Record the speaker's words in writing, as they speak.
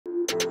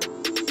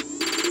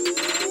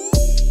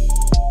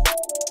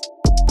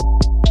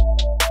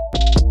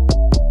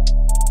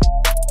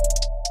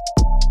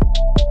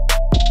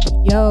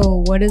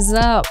What is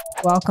up?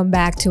 Welcome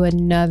back to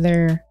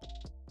another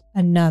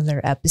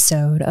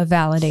episode of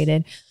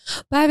Validated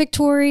by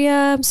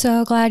Victoria. I'm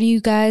so glad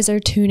you guys are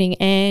tuning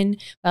in.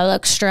 I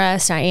look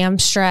stressed. I am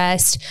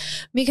stressed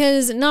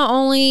because not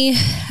only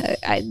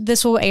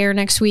this will air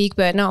next week,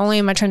 but not only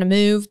am I trying to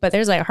move, but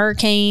there's like a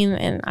hurricane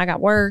and I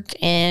got work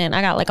and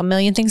I got like a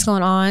million things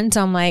going on.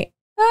 So I'm like,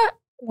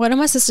 what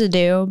am I supposed to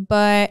do?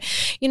 But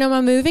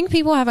my moving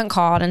people haven't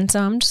called. And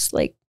so I'm just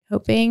like,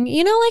 hoping,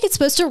 like it's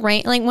supposed to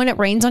rain, like when it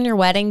rains on your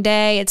wedding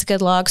day, it's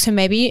good luck. So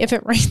maybe if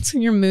it rains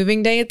on your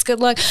moving day, it's good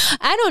luck.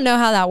 I don't know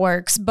how that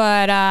works,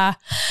 but yeah,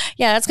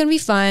 that's going to be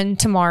fun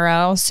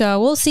tomorrow.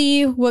 So we'll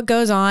see what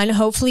goes on.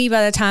 Hopefully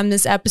by the time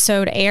this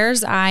episode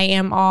airs, I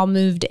am all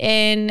moved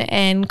in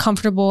and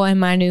comfortable in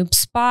my new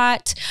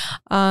spot,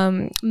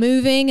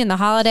 moving in the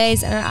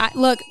holidays. And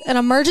look, an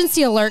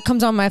emergency alert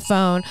comes on my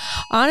phone.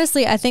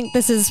 Honestly, I think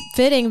this is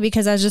fitting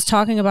because I was just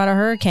talking about a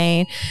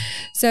hurricane.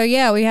 So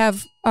yeah, we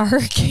have a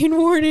hurricane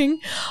warning.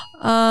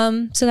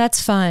 So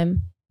that's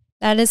fun.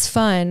 That is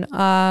fun.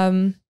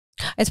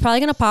 It's probably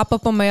going to pop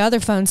up on my other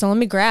phone. So let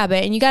me grab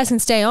it and you guys can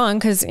stay on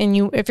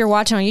if you're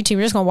watching on YouTube,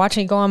 you're just going to watch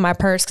me go on my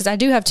purse. Cause I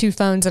do have two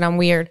phones and I'm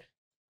weird.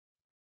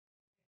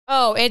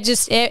 Oh,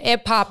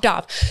 it popped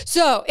off.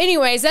 So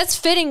anyways, that's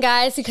fitting,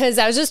 guys, because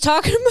I was just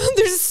talking about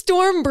there's a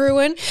storm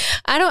brewing.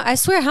 I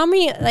swear how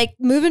many, like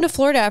moving to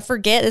Florida, I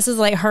forget this is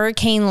like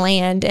hurricane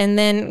land. And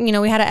then,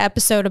 we had an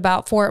episode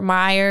about Fort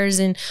Myers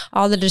and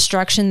all the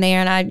destruction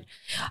there. And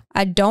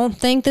I don't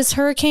think this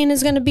hurricane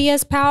is going to be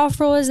as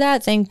powerful as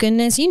that. Thank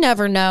goodness. You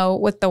never know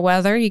with the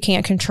weather. You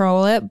can't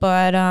control it.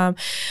 But I'm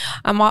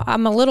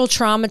a little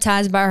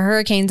traumatized by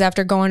hurricanes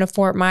after going to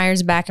Fort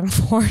Myers back and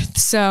forth.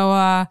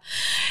 So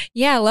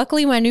yeah,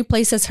 luckily my new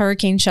place has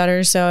hurricane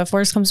shutters. So if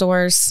worse comes to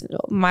worse,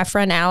 my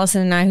friend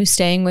Allison and I, who's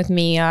staying with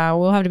me,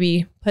 we'll have to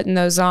be putting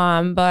those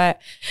on.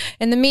 But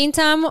in the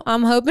meantime,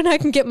 I'm hoping I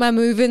can get my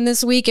move in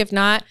this week. If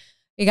not,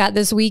 we got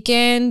this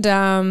weekend.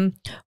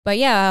 But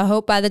yeah, I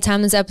hope by the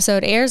time this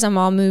episode airs, I'm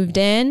all moved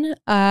in.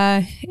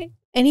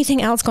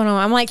 Anything else going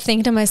on? I'm like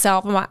thinking to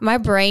myself, my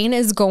brain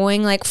is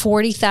going like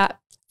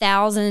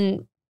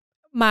 40,000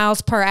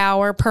 miles per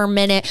hour per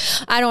minute.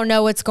 I don't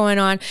know what's going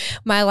on.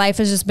 My life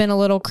has just been a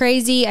little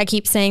crazy. I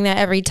keep saying that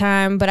every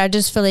time, but I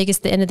just feel like it's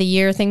the end of the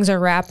year. Things are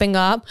wrapping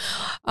up.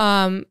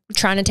 Trying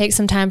to take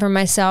some time for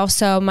myself.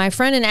 So my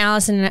friend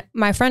Allison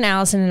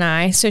and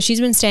I, so she's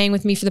been staying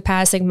with me for the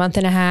past like month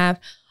and a half.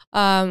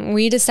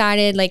 We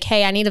decided like,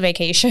 hey, I need a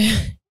vacation.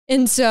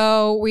 And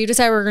so we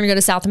decided we're going to go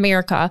to South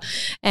America.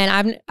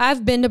 And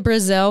I've been to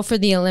Brazil for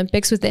the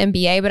Olympics with the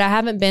NBA, but I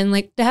haven't been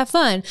like to have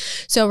fun.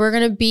 So we're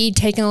going to be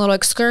taking a little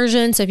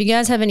excursion. So if you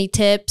guys have any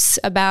tips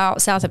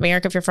about South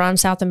America, if you're from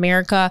South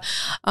America,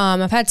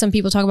 I've had some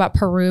people talk about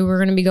Peru. We're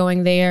going to be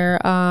going there.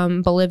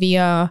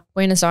 Bolivia,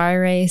 Buenos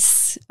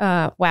Aires.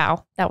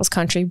 Wow, that was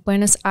country.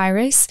 Buenos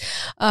Aires.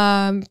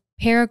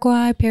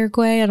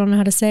 Paraguay. I don't know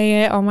how to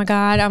say it. Oh my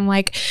God. I'm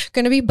like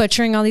going to be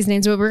butchering all these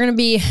names, but we're going to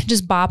be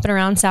just bopping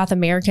around South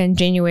America in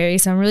January.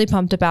 So I'm really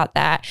pumped about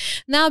that.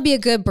 And that'll be a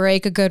good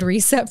break, a good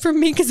reset for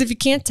me. Cause if you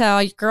can't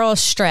tell, your girl is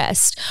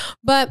stressed.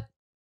 But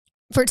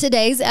for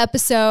today's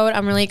episode,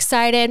 I'm really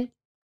excited.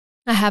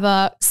 I have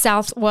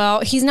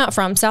he's not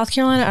from South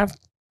Carolina.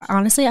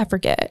 Honestly, I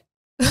forget.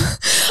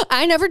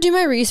 I never do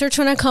my research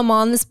when I come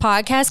on this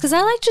podcast because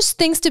I like just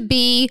things to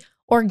be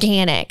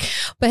organic.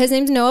 But his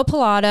name's Noah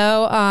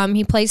Pilato.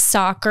 He plays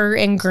soccer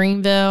in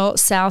Greenville,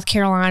 South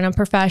Carolina,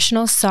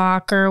 professional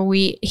soccer.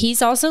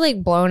 He's also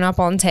like blown up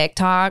on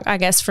TikTok, I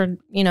guess, for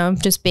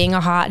just being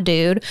a hot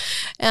dude.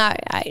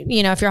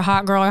 If you're a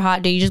hot girl or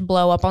hot dude, you just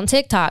blow up on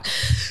TikTok.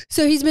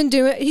 So he's been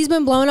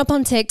blowing up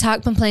on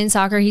TikTok, been playing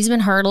soccer. He's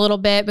been hurt a little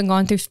bit, been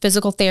going through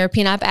physical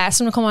therapy, and I've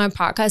asked him to come on my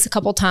podcast a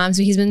couple times,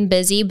 but he's been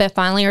busy. But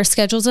finally, our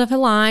schedules have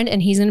aligned,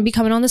 and he's going to be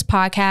coming on this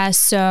podcast.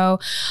 So,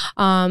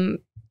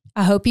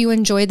 I hope you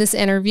enjoyed this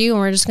interview, and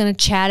we're just going to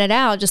chat it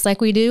out just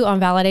like we do on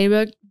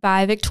Validated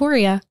by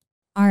Victoria.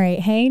 All right.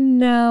 Hey,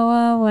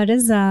 Noah, what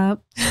is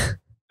up?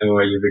 How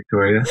are you,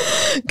 Victoria?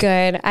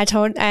 Good. I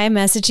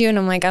messaged you and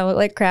I'm like, I look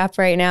like crap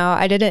right now.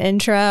 I did an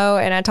intro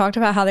and I talked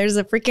about how there's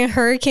a freaking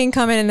hurricane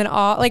coming, and then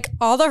all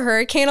the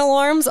hurricane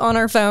alarms on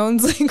our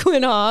phones like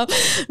went off.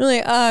 I'm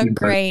like, oh,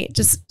 great.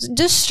 Just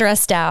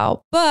stressed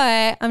out,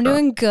 but I'm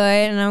doing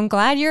good. And I'm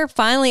glad you're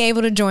finally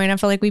able to join. I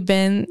feel like we've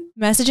been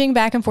messaging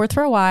back and forth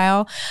for a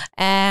while,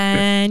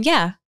 and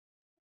yeah,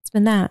 it's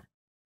been that.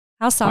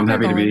 How's soccer going?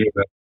 I'm happy to be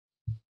here.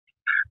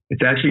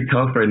 It's actually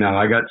tough right now.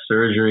 I got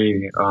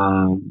surgery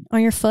on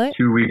your foot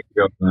 2 weeks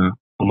ago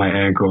on my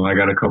ankle. I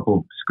got a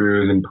couple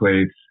screws and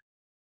plates.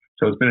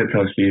 So it's been a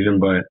tough season,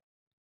 but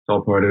it's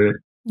all part of it.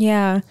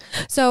 Yeah.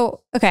 So,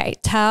 okay,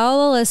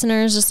 tell the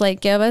listeners, just like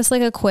give us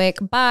like a quick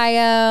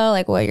bio,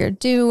 like what you're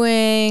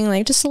doing,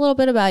 like just a little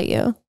bit about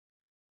you.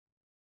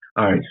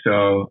 All right.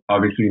 So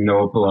obviously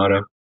Noah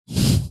Pilato.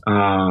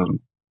 I'm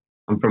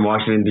from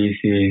Washington,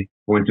 D.C.,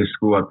 went to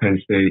school at Penn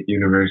State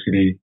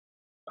University.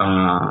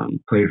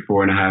 Played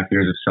 4.5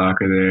 years of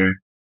soccer there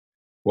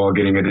while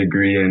getting a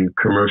degree in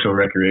commercial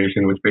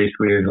recreation, which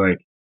basically is like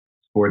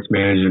sports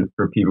management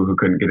for people who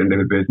couldn't get into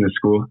the business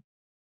school.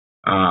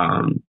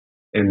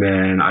 And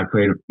then I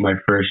played my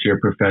first year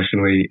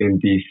professionally in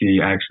DC,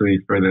 actually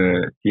for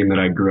the team that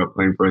I grew up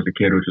playing for as a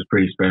kid, which was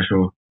pretty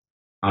special.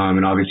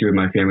 And obviously with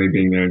my family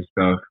being there and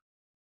stuff,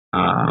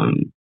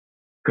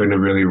 couldn't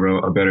have really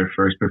wrote a better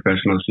first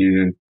professional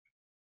season.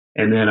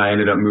 And then I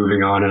ended up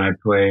moving on and I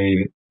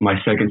played my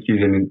second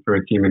season for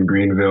a team in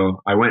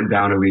Greenville. I went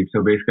down a league.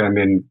 So basically I'm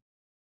in,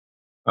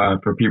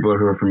 for people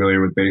who are familiar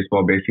with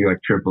baseball, basically like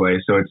AAA.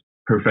 So it's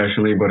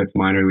professionally, but it's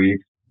minor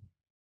leagues.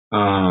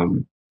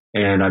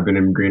 And I've been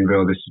in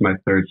Greenville. This is my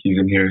third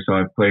season here. So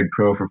I've played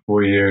pro for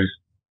 4 years.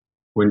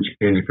 Wouldn't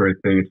change it for a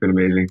thing. It's been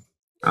amazing.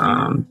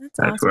 That's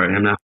awesome. Where I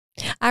am now.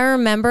 I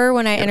remember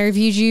when I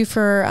interviewed you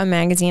for a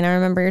magazine, I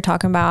remember you're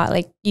talking about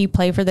like you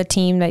play for the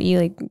team that you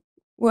like,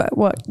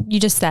 what you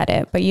just said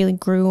it, but you like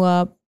grew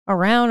up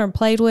around or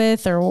played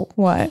with or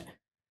what?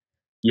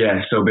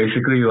 Yeah. So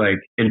basically like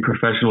in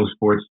professional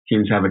sports,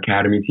 teams have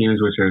academy teams,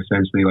 which are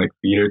essentially like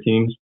feeder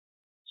teams.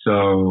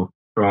 So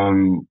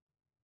from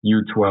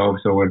U12,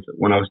 so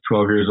when I was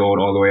 12 years old,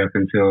 all the way up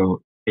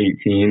until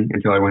 18,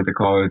 until I went to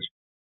college,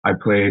 I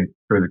played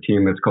for the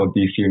team that's called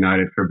DC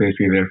United for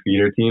basically their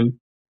feeder team.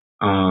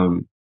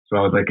 So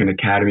I was like an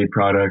academy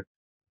product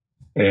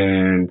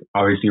and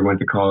obviously went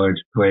to college,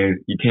 played.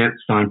 You can't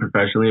sign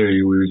professionally or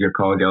you lose your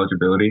college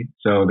eligibility.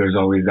 So there's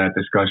always that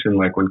discussion,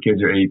 like when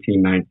kids are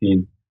 18,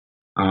 19,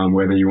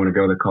 whether you want to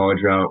go the college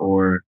route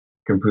or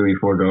completely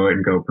forego it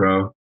and go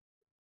pro.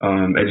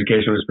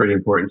 Education was pretty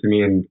important to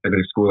me, and at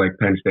a school like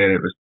Penn State,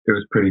 it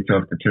was pretty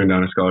tough to turn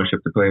down a scholarship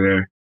to play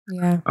there.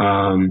 Yeah.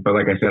 But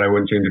like I said, I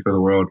wouldn't change it for the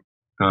world.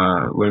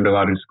 Learned a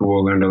lot in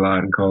school, learned a lot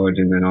in college,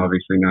 and then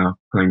obviously now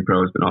playing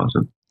pro has been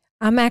awesome.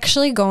 I'm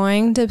actually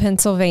going to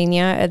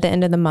Pennsylvania at the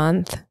end of the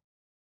month,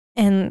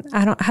 and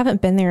I haven't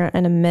been there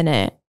in a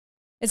minute.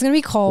 It's gonna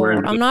be cold.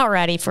 I'm not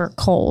ready for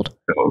cold.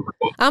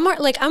 I'm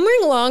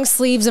wearing long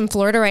sleeves in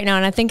Florida right now,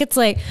 and I think it's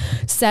like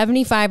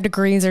 75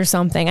 degrees or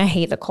something. I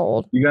hate the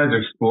cold. You guys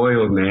are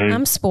spoiled, man.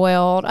 I'm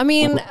spoiled. I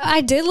mean,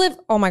 I did live.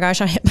 Oh my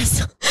gosh, I hit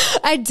myself.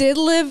 I did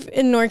live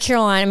in North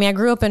Carolina. I mean, I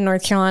grew up in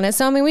North Carolina,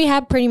 so I mean, we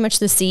had pretty much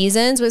the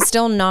seasons, but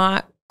still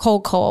not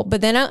cold.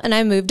 But then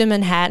I moved to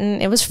Manhattan.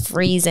 It was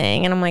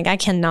freezing, and I'm like, I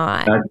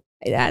cannot.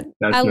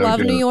 I love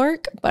New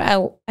York,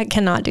 but I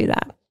cannot do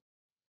that.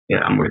 Yeah,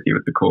 I'm with you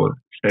with the cold.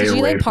 Did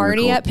you like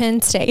party at Penn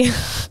State?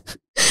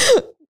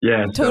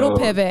 Yeah. Total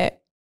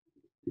pivot.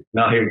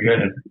 No, you're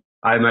good.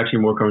 I'm actually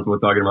more comfortable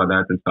talking about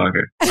that than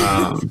soccer.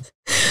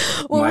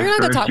 Well, we're not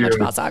going to talk much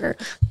about soccer.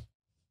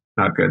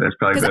 Not good. That's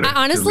probably better.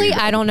 Honestly,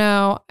 I don't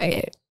know.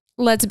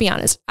 Let's be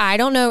honest. I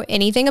don't know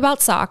anything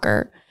about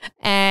soccer.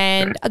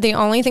 And the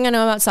only thing I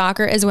know about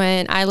soccer is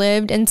when I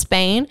lived in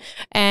Spain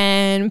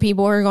and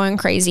people were going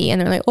crazy and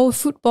they're like, oh,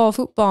 football.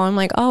 I'm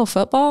like, oh,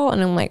 football.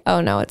 And I'm like,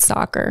 oh no, it's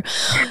soccer.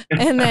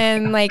 And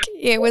then like,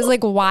 it was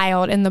like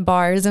wild in the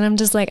bars. And I'm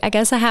just like, I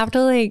guess I have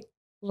to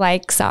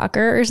like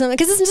soccer or something.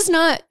 Cause it's just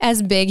not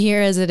as big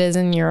here as it is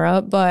in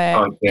Europe,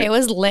 but it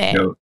was lit.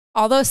 No.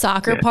 All those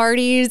soccer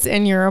parties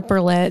in Europe are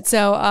lit.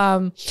 So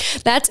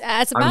that's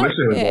about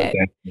it.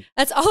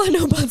 That's all I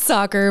know about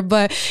soccer.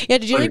 But yeah,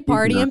 did you like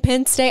party in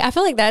Penn State? I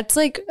feel like that's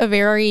like a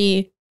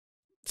very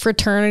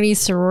fraternity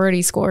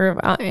sorority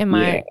score.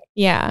 Right?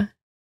 Yeah,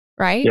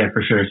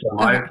 for sure. So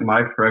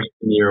my freshman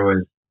year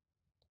was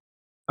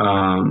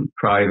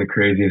probably the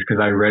craziest because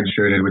I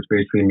redshirted, which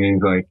basically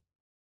means like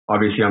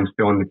obviously I'm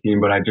still on the team,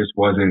 but I just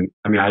wasn't.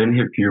 I mean, I didn't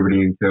hit puberty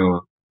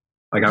until.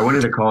 Like I went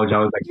into college, I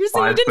was like, you're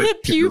saying you didn't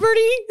hit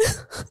puberty?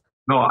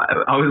 No,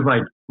 I was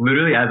like,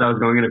 literally as I was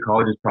going into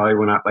college is probably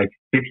when I like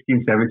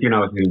 16, 17, I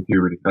was hitting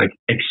puberty, like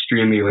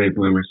extremely late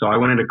bloomer. So I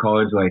went into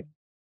college like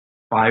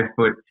 5'6",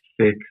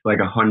 like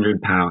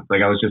 100 pounds.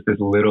 Like I was just this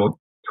little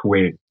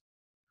twig.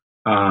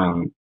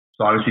 So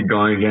obviously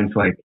going against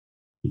like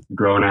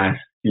grown ass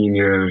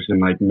seniors and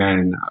like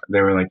men,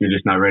 they were like, you're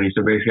just not ready.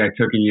 So basically I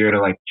took a year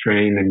to like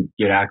train and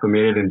get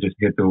acclimated and just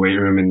hit the weight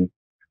room and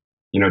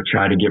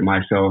try to get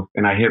myself,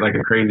 and I hit like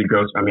a crazy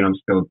growth. I mean, I'm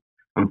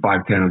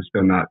 5'10", I'm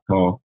still not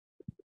tall.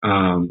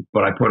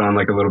 But I put on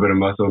like a little bit of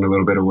muscle and a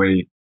little bit of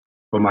weight.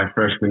 But my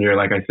freshman year,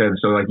 like I said,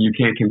 so like you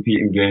can't compete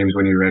in games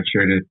when you're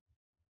redshirted.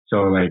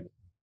 So like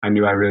I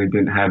knew I really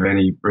didn't have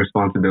any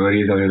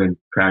responsibilities other than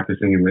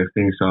practicing and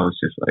lifting. So I was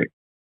just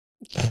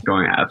like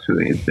going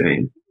absolutely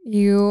insane.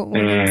 You were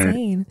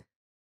insane.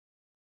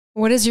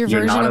 What is your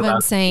version of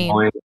insane?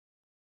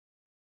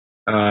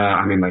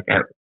 I mean, like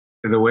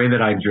the way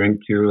that I drink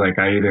too, like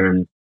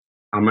I'm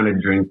going to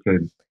drink to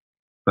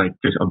like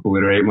just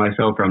obliterate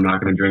myself or I'm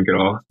not going to drink at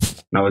all.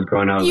 And I was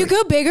going out. You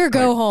go big or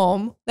go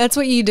home. That's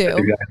what you do. That's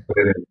exactly what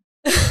it is.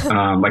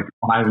 Like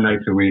 5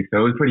 nights a week. So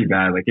it was pretty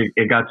bad. Like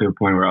it got to a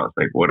point where I was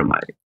like, what am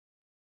I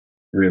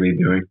really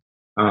doing?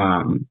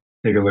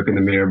 Take a look in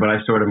the mirror, but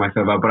I sorted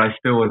myself out, but I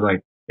still was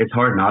like, it's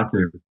hard not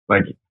to.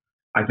 Like,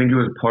 I think it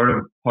was part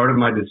of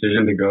my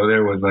decision to go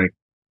there was like,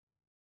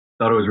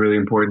 thought it was really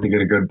important to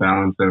get a good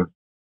balance of,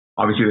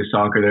 obviously, the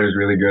soccer there is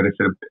really good. It's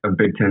a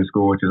Big Ten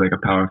school, which is like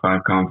a Power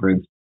 5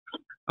 conference.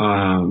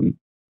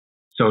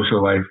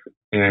 Social life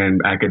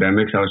and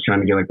academics. I was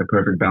trying to get like the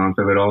perfect balance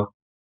of it all.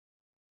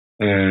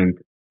 And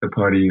the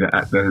party,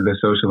 the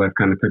social life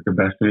kind of took the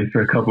best of me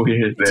for a couple of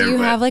years there. Do you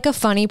have like a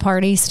funny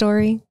party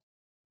story?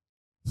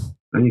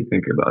 Let me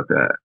think about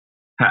that.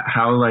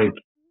 How like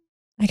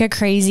a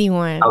crazy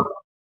one.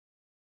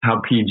 How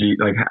PG,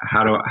 like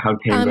how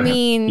tame? I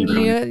mean,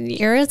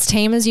 you're as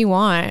tame as you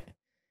want.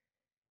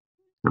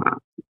 Let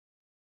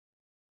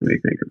me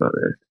think about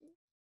this.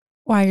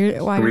 While you're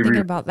thinking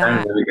about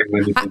that,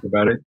 let me think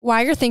about it.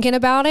 While you're thinking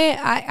about it,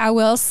 I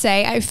will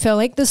say I feel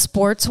like the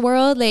sports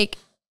world, like,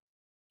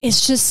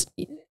 it's just,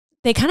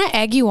 they kind of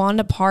egg you on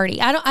to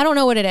party. I don't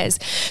know what it is.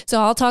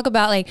 So I'll talk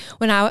about like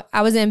when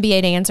I was an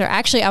NBA dancer.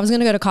 Actually, I was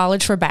going to go to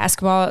college for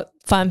basketball.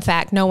 Fun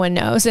fact, no one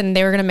knows. And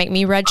they were going to make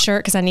me redshirt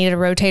because I needed a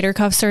rotator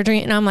cuff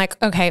surgery. And I'm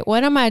like, okay,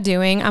 what am I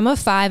doing? I'm a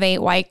 5'8"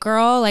 white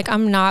girl. Like,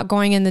 I'm not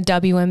going in the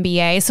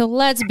WNBA. So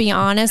let's be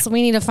honest.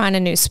 We need to find a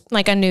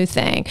new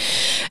thing.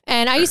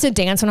 And I used to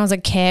dance when I was a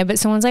kid, but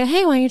someone's like,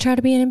 hey, why don't you try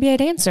to be an NBA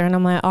dancer? And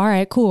I'm like, all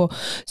right, cool.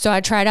 So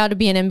I tried out to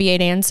be an NBA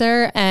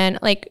dancer. And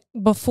like,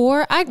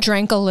 before I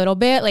drank a little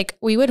bit, like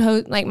we would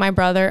host, like my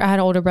brother, I have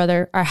an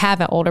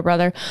older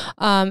brother.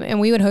 And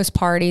we would host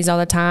parties all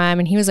the time.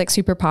 And he was like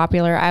super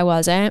popular. I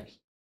wasn't.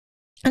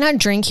 And I'd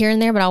drink here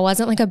and there, but I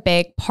wasn't like a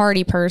big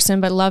party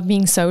person, but loved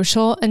being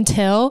social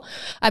until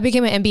I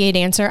became an NBA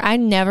dancer. I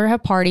never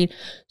have partied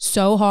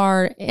so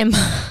hard in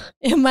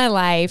my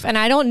life. And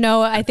I don't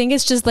know. I think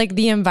it's just like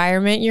the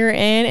environment you're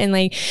in, and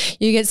like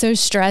you get so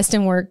stressed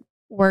and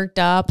worked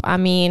up. I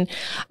mean,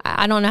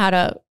 I don't know how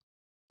to,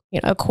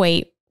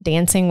 equate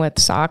dancing with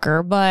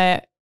soccer,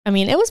 but I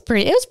mean, it was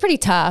pretty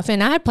tough.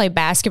 And I had played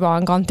basketball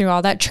and gone through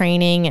all that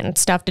training and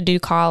stuff to do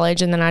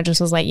college. And then I just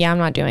was like, yeah, I'm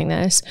not doing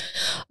this.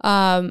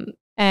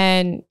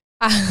 And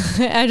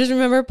I just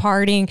remember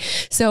partying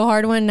so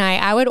hard one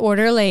night. I would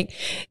order like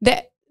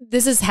that.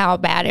 This is how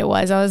bad it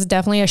was. I was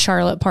definitely a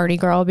Charlotte party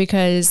girl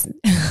because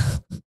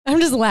I'm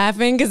just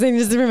laughing because I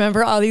just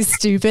remember all these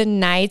stupid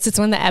nights. It's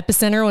when the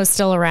Epicenter was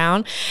still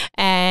around,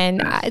 and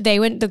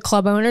the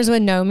club owners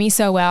would know me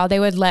so well. They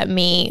would let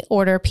me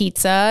order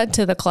pizza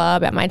to the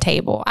club at my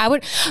table. I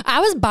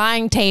was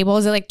buying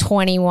tables at like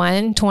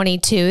 21,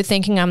 22,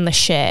 thinking I'm the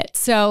shit.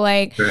 So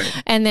like,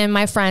 and then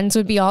my friends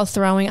would be all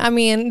throwing, I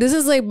mean, this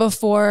is like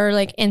before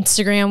like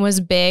Instagram was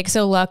big.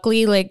 So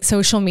luckily like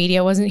social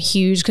media wasn't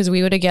huge because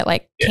we would get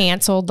like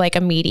canceled like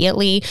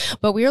immediately,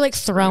 but we were like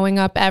throwing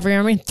up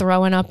everywhere. I mean,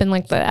 throwing up in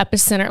like the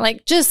Epicenter,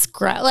 like just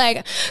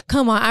like,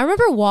 come on. I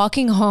remember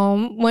walking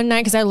home one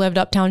night because I lived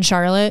uptown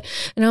Charlotte,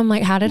 and I'm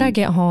like, how did I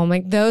get home?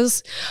 Like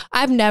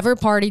I've never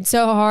partied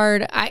so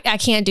hard. I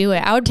can't do it.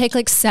 I would take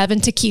like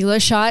 7 tequila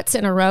shots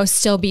in a row,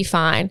 still be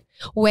fine.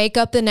 Wake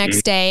up the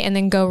next day and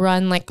then go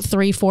run like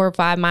 3, 4,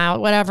 5 miles,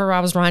 whatever I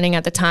was running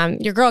at the time.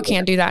 Your girl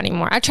can't do that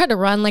anymore. I tried to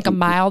run like a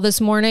mile this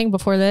morning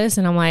before this,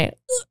 and I'm like,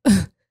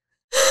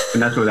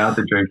 and that's without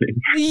the drinking.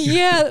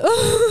 Yeah.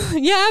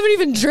 Yeah, I haven't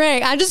even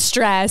drank. I just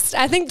stressed.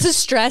 I think the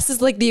stress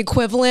is like the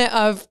equivalent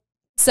of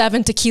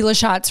 7 tequila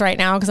shots right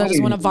now because I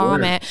just want to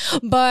vomit.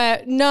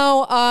 But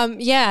no,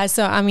 yeah.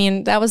 So, I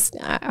mean,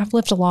 I've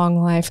lived a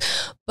long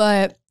life.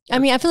 But, I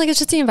mean, I feel like it's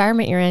just the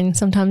environment you're in.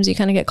 Sometimes you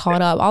kind of get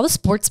caught up. All the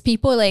sports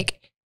people,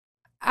 like,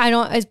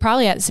 it's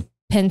probably at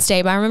Penn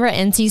State, but I remember at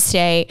NC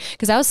State,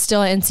 because I was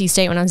still at NC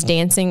State when I was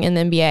dancing in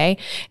the NBA,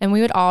 and we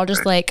would all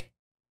just like,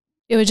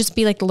 it would just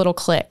be like a little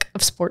clique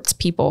of sports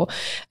people,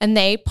 and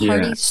they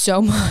party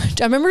so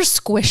much. I remember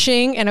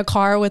squishing in a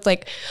car with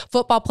like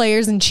football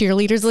players and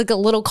cheerleaders, like a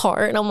little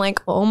car. And I'm like,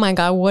 oh my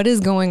God, what is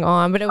going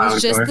on? But it was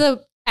just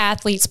the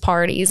athletes'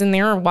 parties, and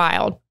they were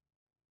wild.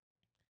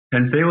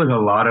 Penn State was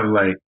a lot of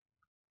like,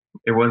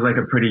 it was like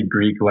a pretty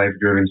Greek life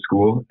driven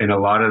school. And a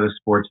lot of the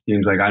sports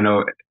teams, like I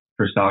know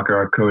for soccer,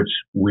 our coach,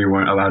 we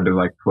weren't allowed to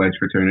like pledge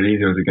fraternities.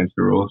 It was against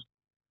the rules.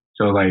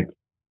 So like,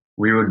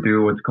 we would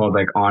do what's called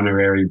like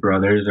honorary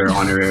brothers or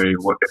honorary.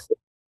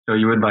 So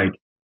you wouldn't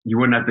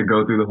have to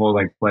go through the whole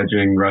like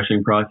pledging,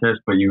 rushing process,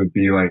 but you would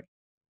be like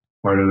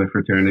part of the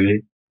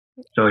fraternity.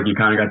 So like you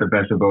kind of got the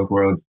best of both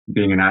worlds,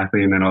 being an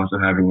athlete and then also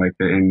having like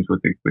the ins with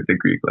the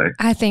Greek life.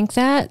 I think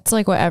that's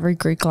like what every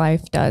Greek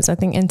life does. I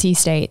think NC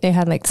State, they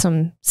had like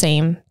some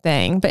same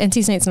thing, but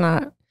NC State's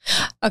not,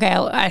 okay,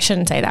 I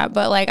shouldn't say that,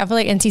 but like I feel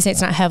like NC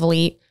State's not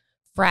heavily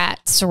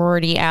frat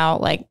sorority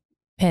out like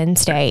Penn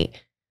State.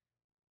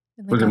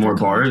 Was it more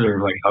bars or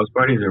like house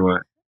parties or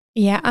what?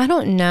 Yeah, I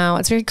don't know.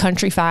 It's very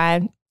country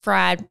fried.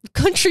 Yeah,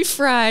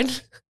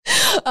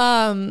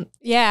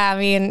 I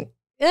mean,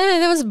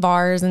 there was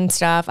bars and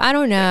stuff. I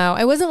don't know.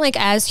 It wasn't like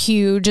as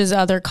huge as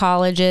other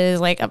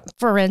colleges. Like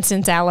for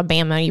instance,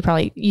 Alabama,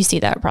 you see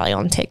that probably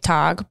on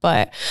TikTok,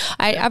 but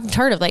I've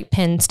heard of like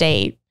Penn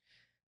State.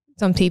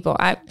 Some people,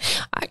 I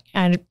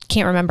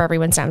can't remember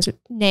everyone's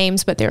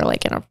names, but they were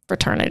like in a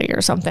fraternity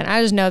or something.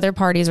 I just know their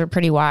parties were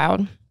pretty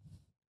wild.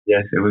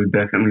 Yes, it was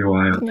definitely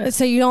wild.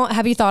 So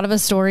have you thought of a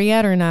story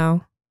yet or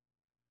no?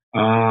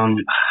 All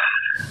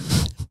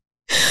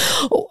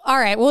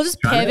right, we'll just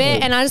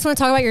pivot, and I just want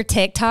to talk about your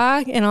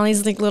TikTok and all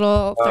these like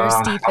little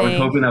thirsty things. I was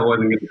hoping that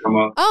wasn't going to come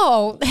up.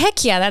 Oh,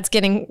 heck yeah, that's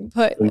getting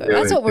put.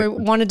 That's what we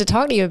wanted to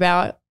talk to you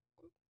about.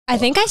 I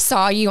think I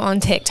saw you on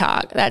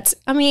TikTok.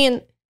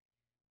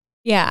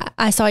 Yeah,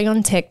 I saw you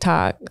on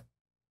TikTok.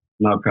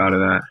 Not proud of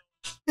that.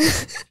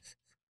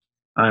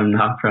 I'm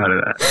not proud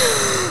of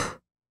that.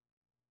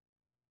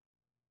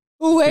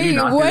 Wait,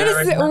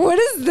 what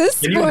is this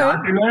Can you one?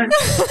 not do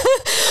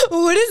that?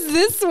 What is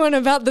this one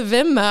about the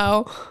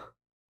Venmo?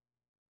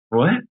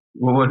 What?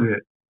 What was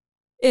it?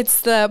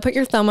 It's the put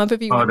your thumb up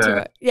if you want to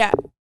it. Yeah.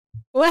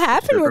 What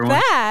happened with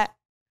that?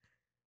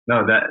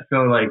 No,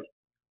 so like,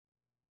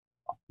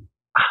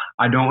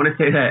 I don't want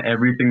to say that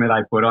everything that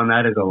I put on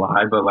that is a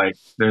lie, but like,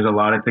 there's a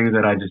lot of things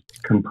that I just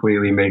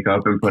completely make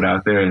up and put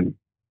out there. And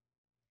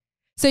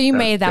so you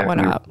made that one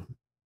up.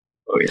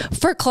 Oh yeah.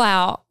 For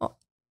clout.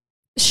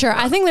 Sure.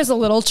 I think there's a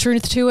little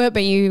truth to it,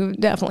 but you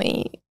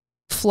definitely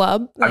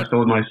flub. I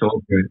sold my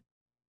soul to it.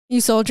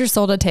 You sold your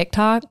soul to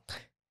TikTok?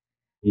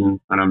 And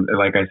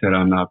like I said,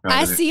 I'm not proud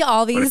of it. I see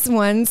all these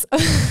ones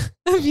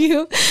of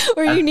you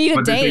where you need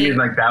a date. The thing is,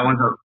 like, that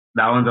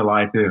one's a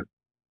lie too.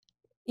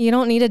 You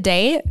don't need a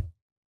date?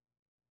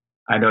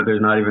 I don't. There's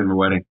not even a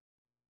wedding.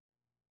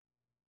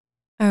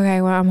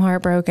 Okay, well, I'm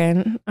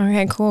heartbroken.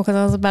 Okay, cool, because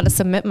I was about to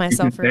submit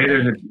myself. We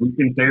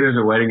can say there's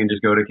a wedding and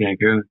just go to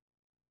Cancun.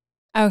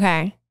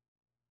 Okay.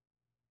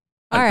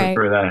 I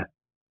prefer that.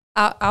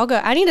 I'll go.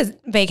 I need a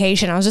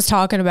vacation. I was just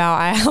talking about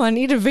I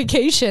need a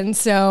vacation.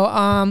 So,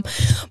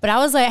 but I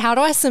was like, how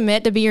do I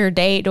submit to be your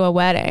date to a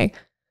wedding?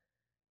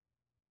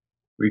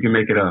 We can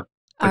make it up.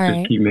 Let's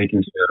just keep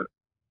making shit up.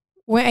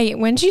 Wait,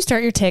 when did you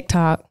start your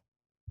TikTok?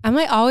 I'm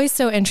like always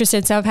so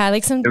interested. So I've had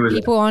like some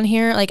people on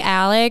here, like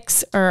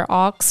Alex or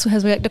Ox,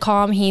 as we like to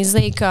call him. He's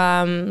like,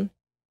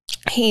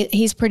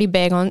 he's pretty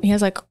big on. He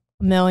has like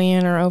 1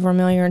 million or over 1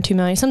 million or 2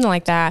 million, something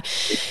like that.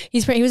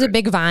 He was a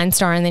big Vine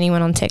star, and then he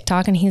went on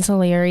TikTok, and he's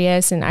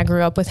hilarious. And I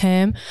grew up with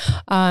him,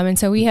 and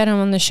so we had him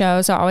on the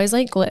show. So I always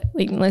like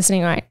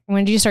listening. Like,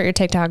 when did you start your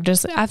TikTok?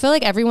 I feel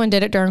like everyone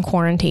did it during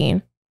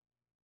quarantine.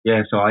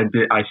 Yeah, so I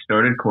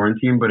started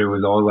quarantine, but it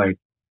was all like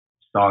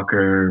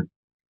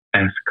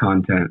soccer-esque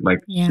content, like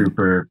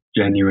super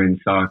genuine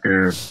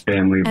soccer,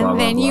 family, blah, blah, blah. And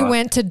then you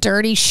went to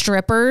dirty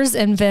strippers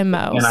and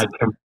Venmos. And I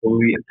took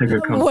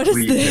a complete What is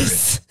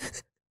this?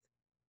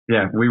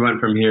 Yeah, we went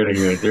from here to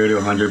here, 0 to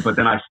 100. But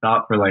then I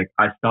stopped for like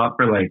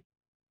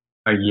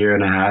a year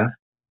and a half.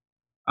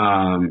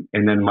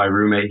 And then my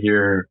roommate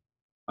here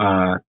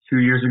 2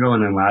 years ago,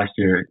 and then last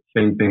year,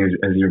 same thing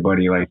as your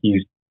buddy. Like,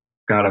 he's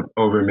got up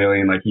over 1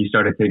 million. Like, he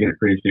started taking it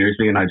pretty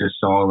seriously, and I just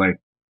saw like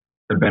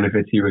the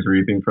benefits he was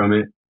reaping from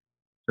it.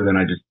 So then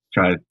I just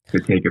tried to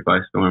take it by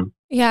storm.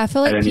 Yeah, I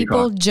feel like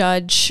people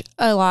judge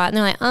a lot, and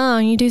they're like, "Oh,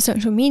 you do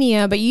social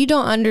media," but you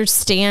don't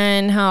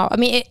understand how. I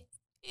mean,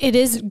 it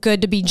is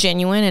good to be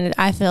genuine, and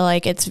I feel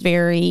like it's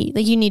very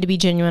like you need to be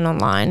genuine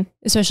online,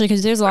 especially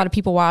because there's a lot of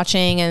people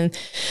watching, and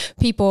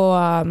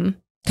people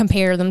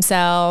compare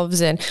themselves,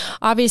 and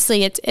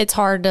obviously it's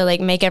hard to like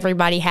make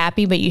everybody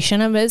happy, but you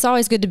shouldn't. But it's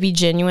always good to be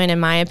genuine, in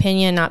my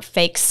opinion, not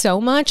fake so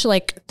much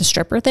like the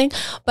stripper thing.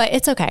 But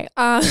it's okay.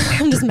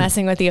 I'm just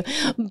messing with you.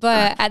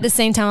 But at the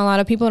same time, a lot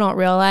of people don't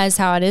realize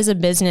how it is a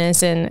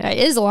business, and it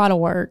is a lot of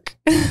work.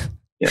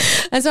 Yeah.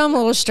 And so I'm a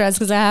little stressed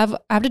because I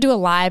have to do a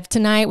live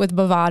tonight with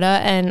Bovada,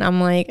 and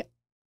I'm like,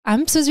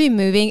 I'm supposed to be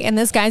moving, and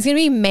this guy's gonna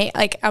be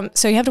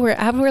so I have to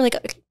wear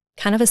like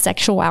kind of a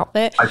sexual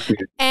outfit,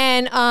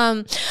 and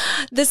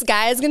this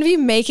guy is gonna be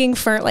making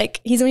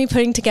he's gonna be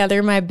putting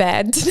together my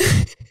bed.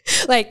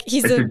 Like,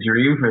 it's a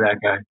dream for that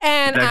guy.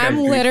 And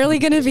I'm literally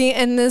going to be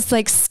in this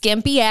like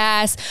skimpy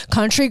ass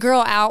country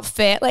girl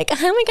outfit. Like, oh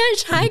my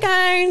gosh, hi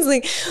guys.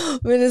 Like,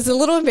 it's a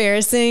little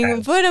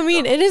embarrassing, but I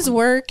mean, it is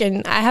work,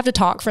 and I have to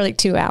talk for like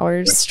 2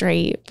 hours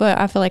straight, but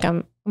I feel like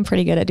I'm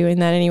pretty good at doing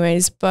that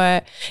anyways.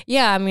 But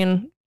yeah, I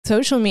mean,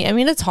 social media, I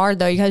mean, it's hard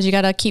though, because you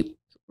got to keep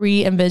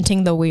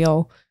reinventing the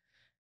wheel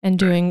and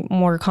doing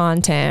more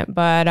content.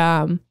 But,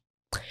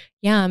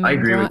 yeah, I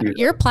agree with you.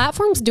 Your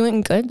platform's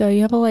doing good though.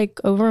 You have like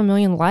over 1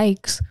 million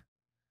likes.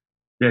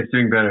 Yeah, it's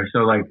doing better. So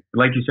like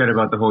you said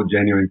about the whole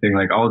genuine thing,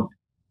 like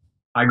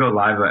I go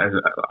live, as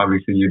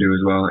obviously you do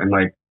as well, and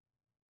like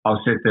I'll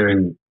sit there,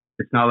 and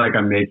it's not like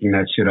I'm making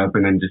that shit up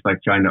and then just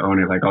like trying to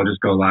own it. Like, I'll just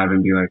go live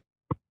and be like,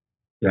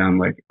 yeah, I'm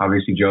like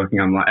obviously joking.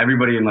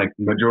 Everybody in like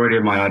majority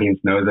of my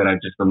audience knows that I'm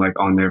like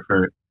on there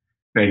for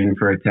begging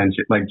for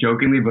attention, like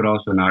jokingly, but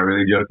also not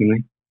really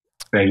jokingly.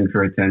 Begging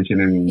for attention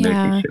and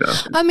making shit up.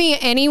 I mean,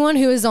 anyone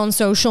who is on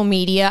social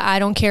media, I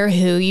don't care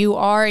who you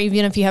are,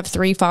 even if you have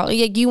 3 followers,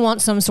 like, you want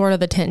some sort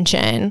of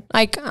attention.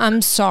 Like,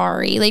 I'm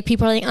sorry. Like,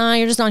 people are like, oh,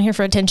 you're just on here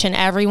for attention.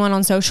 Everyone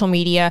on social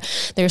media,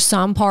 there's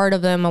some part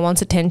of them that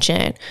wants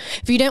attention.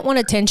 If you didn't want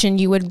attention,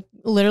 you would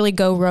literally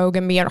go rogue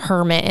and be a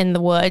hermit in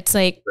the woods.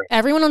 Like,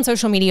 everyone on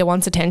social media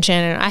wants attention,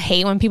 and I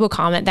hate when people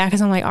comment that,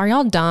 because I'm like, are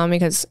y'all dumb?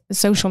 Because it's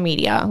social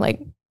media,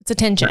 like, it's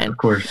attention. Yeah, of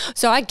course.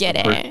 So I get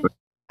it.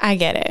 I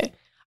get it.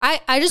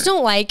 I just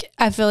don't like,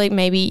 I feel like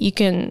maybe you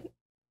can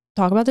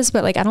talk about this,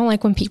 but like, I don't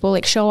like when people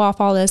like show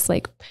off all this.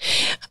 Like,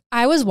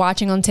 I was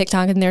watching on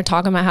TikTok, and they're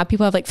talking about how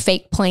people have like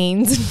fake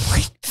planes and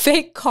like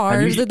fake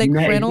cars with like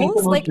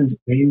rentals. Like,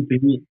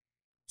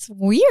 it's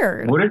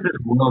weird. What does this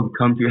world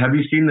come to? Have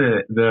you seen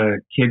the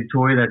kid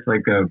toy that's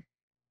like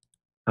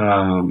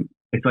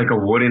it's like a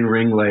wooden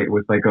ring light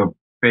with like a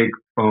fake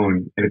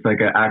phone, and it's like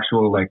an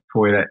actual like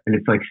toy and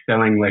it's like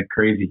selling like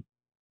crazy.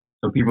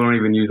 So people don't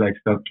even use like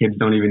kids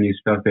don't even use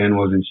stuffed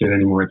animals and shit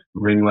anymore. It's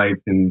ring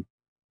lights and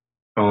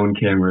phone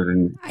cameras.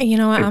 And you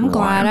know what? I'm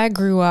glad I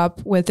grew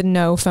up with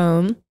no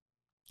phone,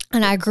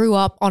 and I grew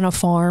up on a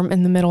farm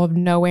in the middle of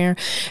nowhere,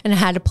 and I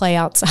had to play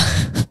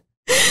outside.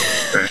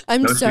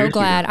 I'm so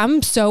glad.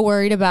 I'm so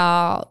worried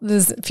about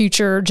this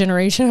future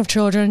generation of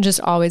children just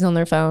always on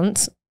their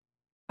phones.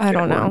 I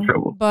don't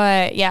know.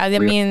 But yeah, I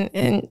mean,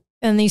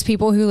 and these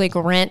people who like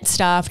rent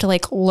stuff to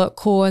like look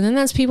cool, and then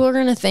that's people are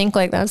going to think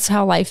like that's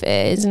how life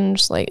is. And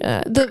just like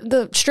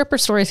the stripper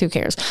stories, who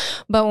cares?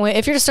 But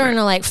if you're starting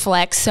to like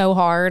flex so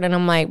hard, and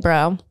I'm like,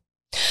 bro,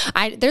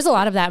 there's a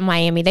lot of that in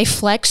Miami. They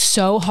flex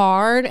so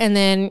hard, and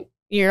then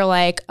you're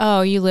like,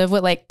 oh, you live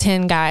with like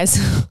 10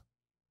 guys.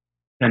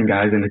 10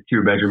 guys in a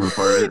 2-bedroom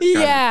apartment.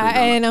 Yeah.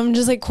 And I'm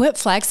just like, quit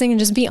flexing and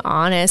just be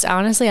honest.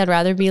 Honestly, I'd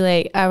rather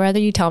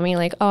you tell me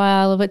like, oh,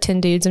 I live with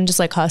 10 dudes. I'm just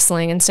like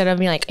hustling, instead of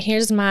being like,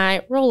 here's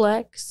my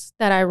Rolex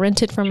that I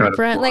rented from a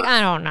friend. Like,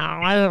 I don't know.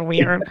 It's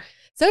weird.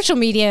 Social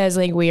media is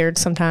like weird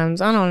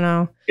sometimes. I don't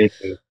know.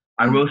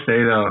 I will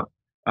say though,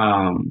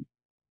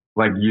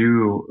 like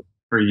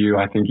for you,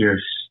 I think you're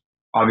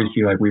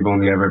obviously like we've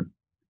only ever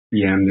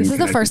DM'd. This is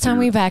the first time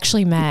we've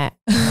actually met.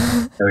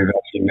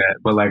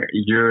 But like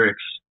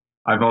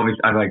I've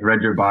like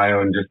read your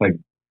bio and just like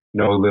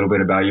know a little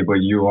bit about you,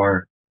 but you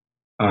are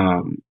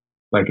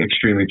like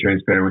extremely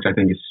transparent, which I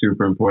think is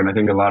super important. I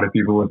think a lot of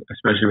people,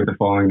 especially with the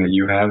following that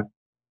you have,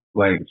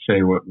 like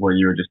say what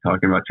you were just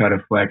talking about, try to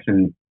flex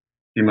and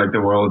seem like the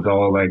world's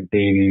all like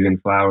daisies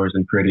and flowers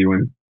and pretty,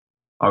 when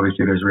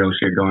obviously there's real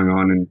shit going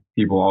on. And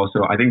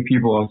I think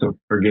people also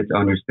forget to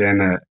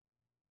understand that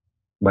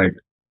like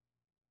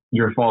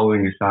you're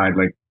following aside,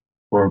 like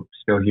we're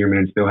still human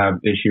and still have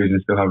issues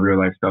and still have real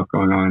life stuff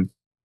going on.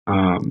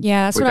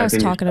 Yeah, that's what I was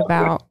talking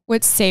about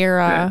with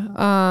Sarah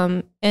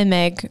and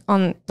Meg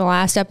on the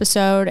last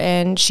episode,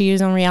 and she was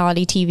on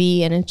reality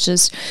TV, and it's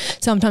just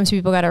sometimes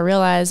people got to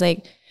realize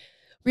like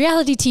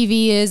reality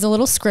TV is a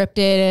little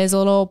scripted, is a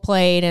little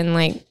played, and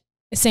like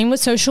same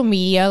with social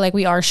media. Like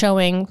we are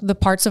showing the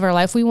parts of our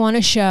life we want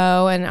to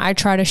show, and I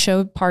try to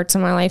show parts of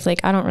my life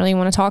like I don't really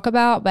want to talk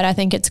about, but I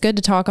think it's good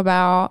to talk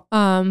about.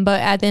 But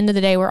at the end of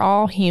the day, we're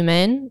all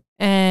human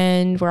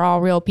and we're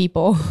all real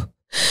people.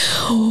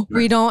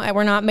 We're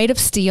not made of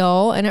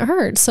steel, and it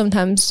hurts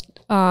sometimes.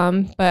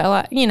 But a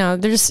lot,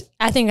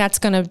 I think that's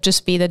going to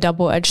just be the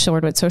double-edged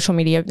sword with social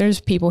media. There's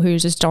people who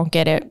just don't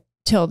get it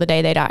till the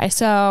day they die.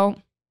 So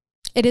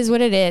it is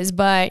what it is,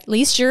 but at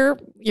least you're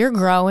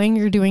growing.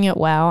 You're doing it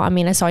well. I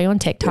mean, I saw you on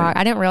TikTok.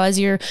 I didn't realize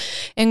you're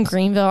in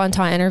Greenville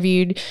until I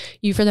interviewed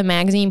you for the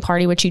magazine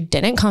party, which you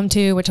didn't come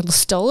to, which I'm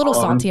still a little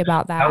salty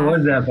about that. How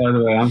was that, by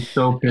the way? I'm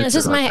so pissed. It's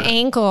just my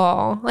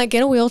ankle. Like,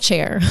 get a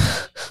wheelchair.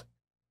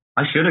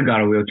 I should have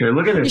got a wheelchair.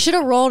 Look at this. You should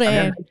have rolled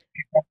in.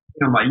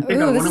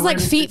 Ooh, this is like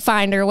Feet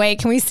Finder. Wait,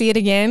 can we see it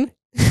again?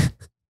 Did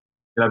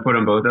I put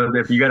them both up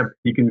there? You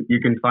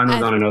can find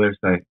those on another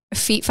site.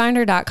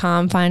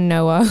 Feetfinder.com. Find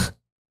Noah.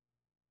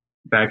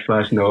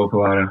 /Noah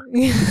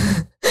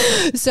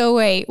Pilato. So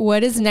wait,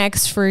 what is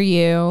next for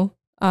you?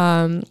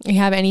 You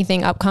have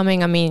anything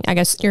upcoming? I mean, I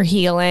guess you're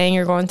healing.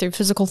 You're going through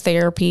physical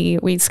therapy.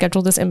 We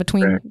scheduled this in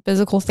between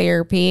physical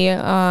therapy.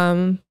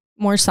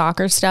 More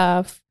soccer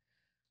stuff.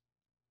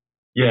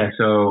 Yeah,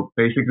 so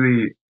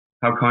basically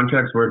how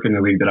contracts work in the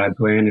league that I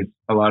play in is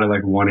a lot of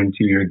like 1 and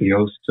 2 year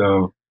deals.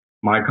 So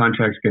my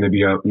contract's going to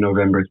be up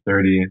November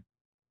 30th.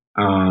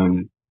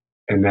 And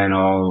then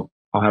I'll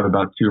have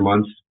about 2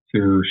 months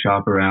to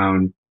shop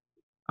around.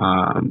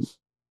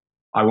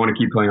 I want to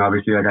keep playing,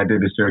 obviously. Like I did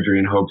the surgery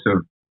in hopes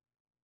of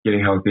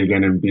getting healthy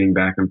again and being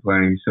back and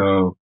playing.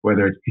 So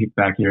whether it's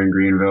back here in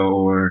Greenville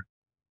or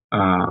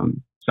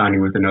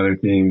signing with another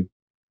team,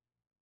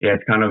 yeah,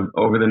 it's kind of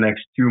over the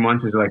next 2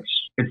 months is like,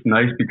 it's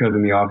nice because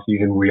in the off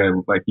season,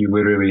 you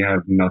literally have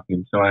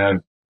nothing. So I have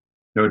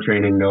no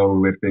training, no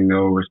lifting,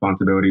 no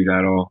responsibilities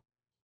at all.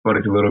 But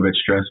it's a little bit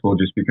stressful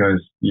just because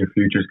your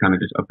future's kind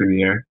of just up in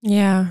the air.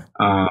 Yeah.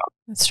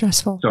 That's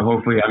stressful. So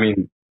hopefully, I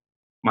mean,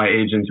 my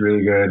agent's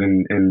really good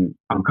and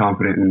I'm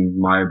confident in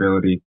my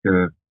ability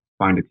to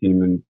find a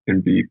team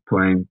and be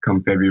playing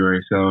come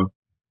February. So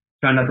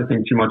try not to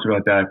think too much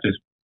about that. Just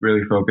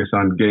really focus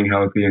on getting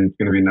healthy, and it's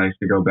going to be nice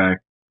to go back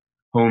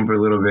home for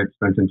a little bit,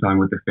 spend some time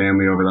with the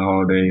family over the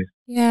holidays.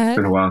 Yeah. It's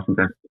been a while since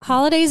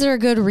holidays are a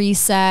good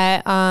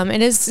reset.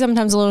 It is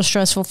sometimes a little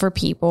stressful for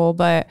people,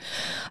 but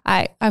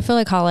I feel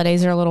like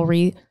holidays are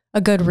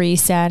a good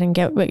reset, and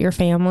get with your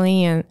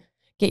family and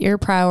get your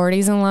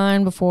priorities in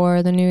line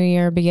before the new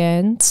year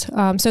begins.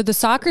 So the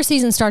soccer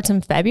season starts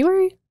in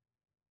February?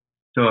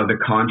 So the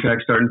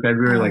contracts start in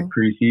February, like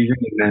preseason,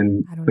 and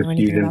then the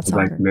season is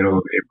like middle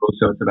of April.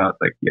 So it's about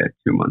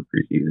 2-month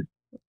preseason.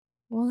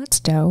 Well, that's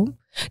dope.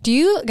 Do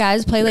you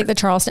guys play like the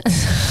Charleston?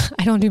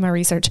 I don't do my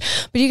research,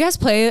 but do you guys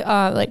play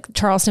like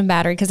Charleston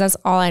Battery? Because that's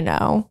all I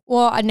know.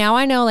 Well, now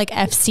I know like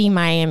FC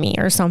Miami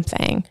or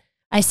something.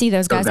 I see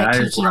those guys at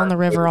Kiki on the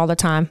river all the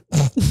time.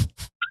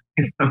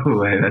 No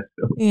way. That's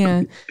so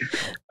Yeah.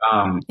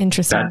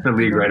 Interesting. That's the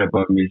league right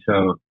above me.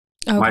 So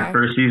my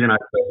first season, I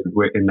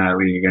played in that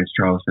league against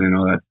Charleston and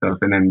all that stuff.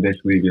 And then this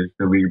league is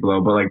the league below.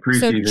 But like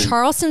preseason. So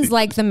Charleston's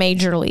like the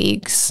major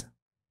leagues.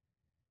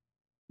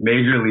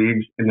 Major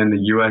leagues. And then the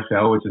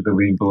USL, which is the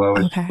league below,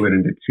 is split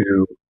into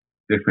two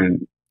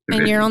different divisions.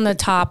 And you're on the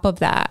top of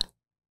that.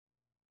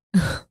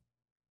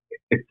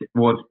 It's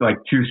like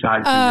two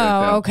sides.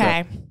 Oh,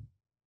 okay.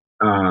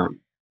 So,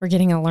 we're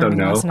getting a learning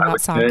lesson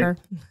about soccer.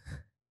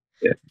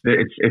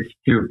 It's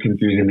too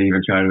confusing to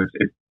even try to.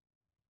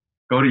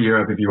 Go to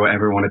Europe if you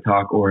ever want to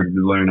talk or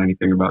learn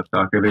anything about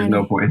soccer. There's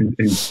no point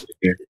in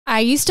here. I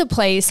used to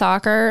play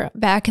soccer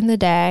back in the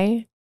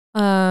day.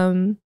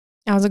 I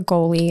was a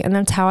goalie, and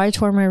that's how I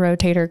tore my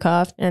rotator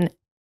cuff and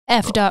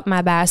effed up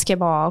my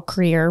basketball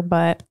career.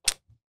 But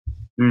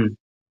so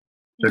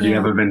do you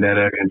have a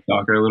vendetta against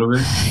soccer a little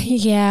bit?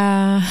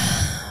 Yeah.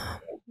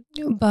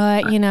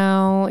 But, you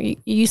know,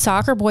 you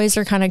soccer boys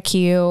are kind of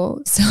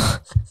cute. So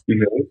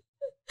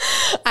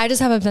I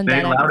just have a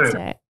vendetta against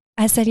it.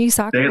 I said, you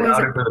soccer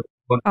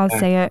boys. I'll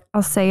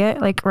say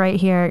it like right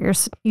here.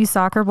 You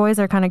soccer boys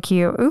are kind of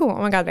cute. Ooh, oh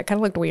my God, that kind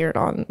of looked weird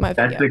on my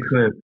video.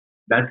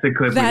 That's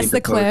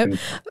the clip.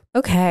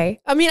 Okay.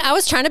 I mean, I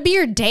was trying to be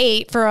your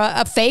date for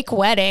a fake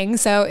wedding.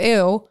 So,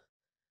 ew.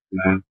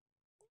 Yeah.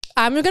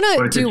 I'm going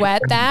to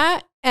duet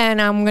that.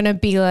 And I'm going to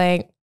be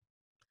like,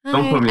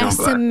 don't put me on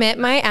submit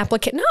my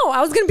application. No,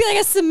 I was going to be like,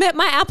 I submit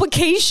my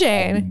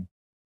application.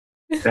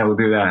 Yeah, we'll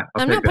do that.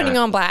 I'm not putting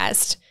on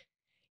blast.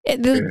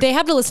 They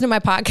have to listen to my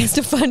podcast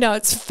to find out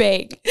it's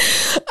fake.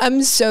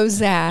 I'm so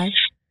sad.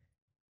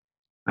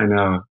 I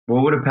know.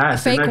 What would have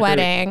passed? Fake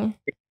wedding.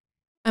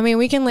 I mean,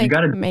 we can like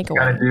make a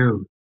wedding.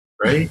 Do,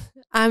 right?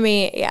 I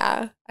mean,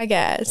 yeah, I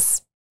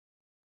guess.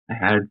 I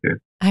had to.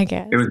 I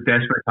guess. It was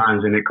desperate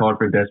times and it called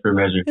for desperate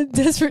measures.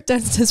 Desperate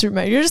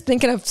measures. You're just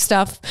thinking of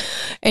stuff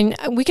and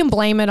we can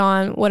blame it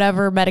on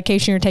whatever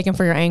medication you're taking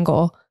for your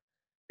ankle.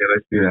 Yeah,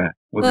 let's do that.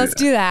 Let's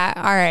do that.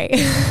 All right.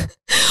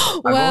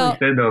 I've always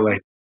said though,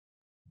 like.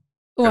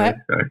 What?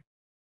 Sorry.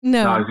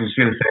 No. I was just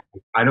going to say,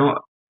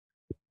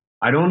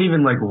 I don't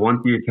even like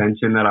want the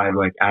attention that I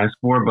like ask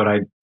for, but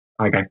I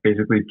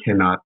physically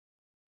cannot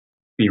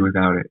be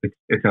without it.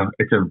 It's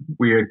a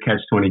weird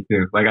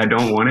catch-22. Like I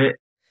don't want it.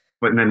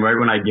 But then right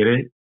when I get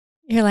it,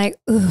 you're like,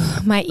 ooh,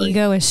 my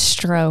ego is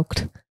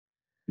stroked.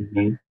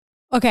 Mm-hmm.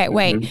 Okay,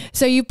 wait.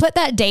 So you put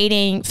that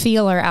dating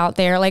feeler out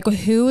there. Like,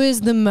 who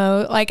is the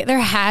most, like, there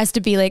has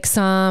to be like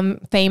some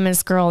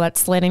famous girl that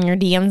slid in your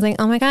DMs like,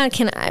 oh my God,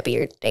 can I be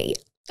your date?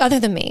 Other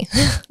than me.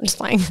 I'm just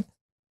playing.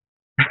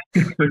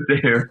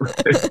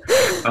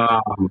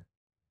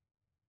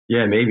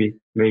 Yeah, maybe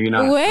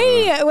not.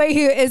 Wait,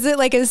 who is it?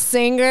 Like a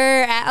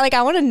singer? Like,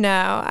 I want to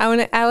know.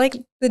 I like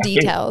the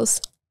details.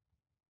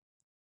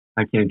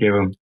 I can't give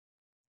them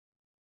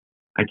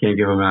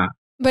out.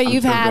 But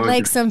you've had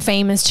like some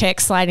famous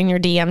chicks sliding your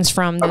DMs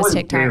from this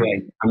TikTok.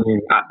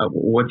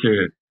 What's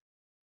your?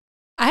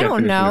 I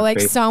don't know, like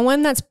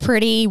someone that's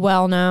pretty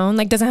well known.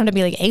 Like doesn't have to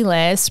be like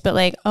A-list, but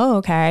like, oh,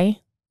 okay.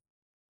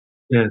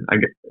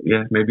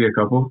 Yeah, maybe a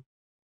couple.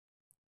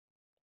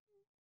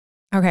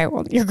 Okay,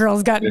 well, your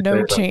girl's got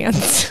no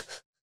chance.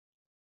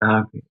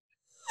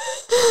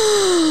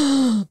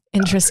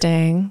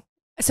 Interesting.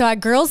 So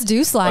girls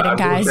do slide in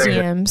guys'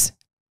 DMs.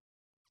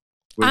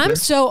 I'm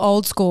so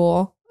old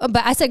school,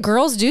 but I said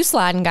girls do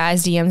slide in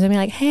guys' DMs and be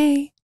like,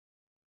 hey,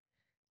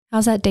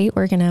 how's that date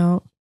working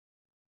out?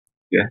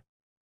 Yeah.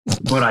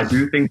 But I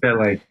do think that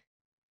like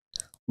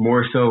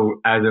more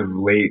so as of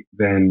late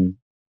than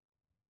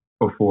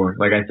before.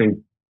 Like I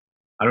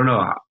don't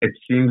know, it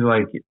seems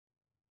like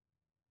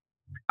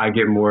I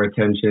get more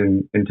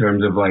attention in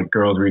terms of like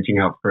girls reaching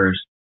out first.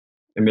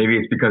 And maybe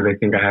it's because I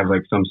think I have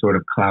like some sort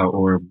of clout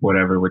or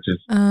whatever, which is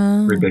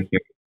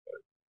ridiculous.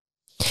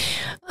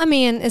 I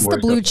mean, it's the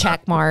blue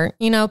check mark.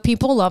 You know,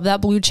 people love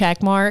that blue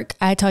check mark.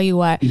 I tell you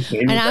what.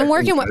 And I'm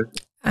working with,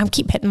 I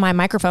keep hitting my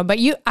microphone, but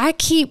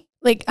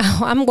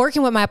I'm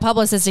working with my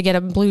publicist to get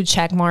a blue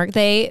check mark.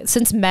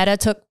 Since Meta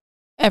took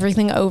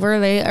everything over,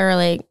 they are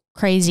like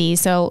crazy.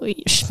 So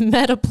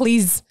Meta,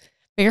 please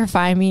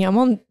verify me.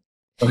 I'm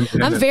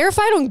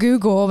verified on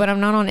Google, but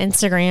I'm not on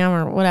Instagram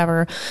or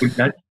whatever.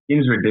 That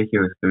seems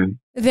ridiculous to me.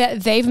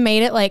 They've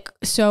made it like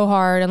so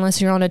hard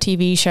unless you're on a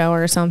TV show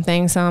or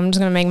something. So I'm just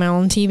going to make my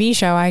own TV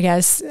show, I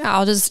guess.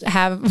 I'll just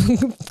have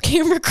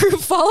camera crew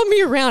follow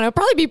me around. It'll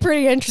probably be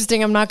pretty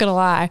interesting. I'm not going to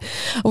lie.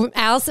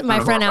 Allison, my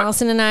friend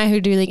Allison and I, who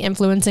do like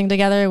influencing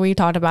together, we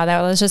talked about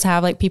that. Let's just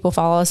have like people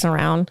follow us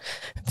around,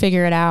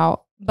 figure it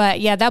out. But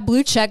yeah, that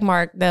blue check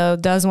mark though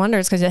does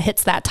wonders because it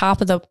hits that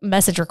top of the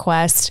message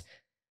request.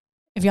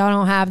 If y'all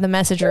don't have the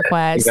message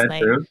request, is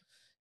that true?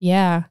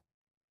 Yeah.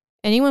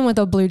 Anyone with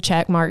a blue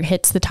check mark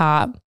hits the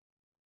top.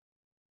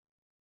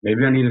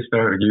 Maybe I need to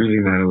start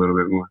using that a little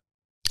bit more.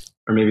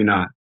 Or maybe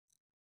not.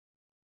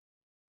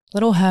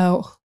 Little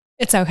hoe.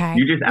 It's okay.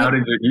 You just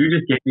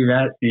gave me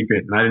that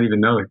secret and I didn't even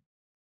know it.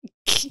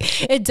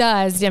 It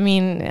does. I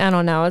mean, I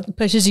don't know. It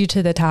pushes you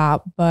to the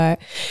top.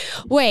 But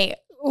wait,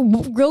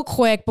 real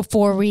quick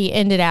before we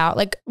end it out,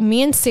 like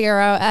me and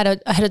Sarah had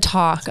a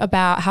talk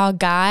about how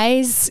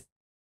guys,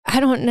 I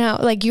don't know,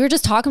 like you were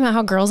just talking about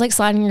how girls like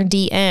slide in your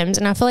DMs,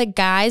 and I feel like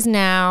guys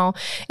now,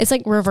 it's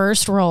like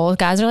reversed roles.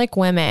 Guys are like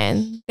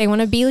women. They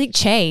want to be like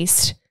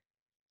chased.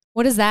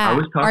 What is that?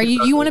 Are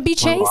you want to be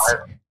chased?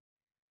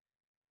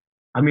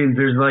 I mean,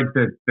 there's like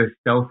the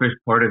selfish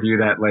part of you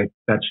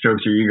that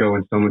strokes your ego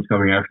when someone's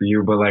coming after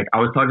you. But like, I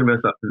was talking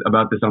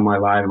about this on my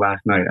live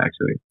last night,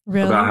 actually.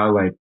 Really? About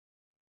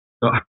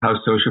how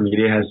social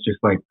media has just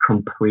like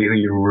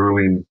completely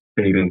ruined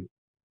dating.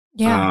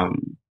 Yeah.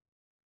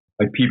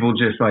 Like people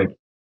just like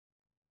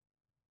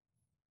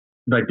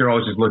they're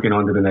always just looking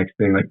on to the next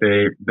thing. Like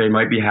they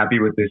might be happy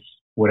with this,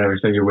 whatever,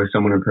 say you're with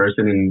someone in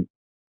person, and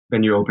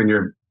then you open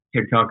your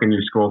TikTok and you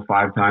scroll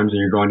 5 times,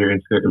 and you go on your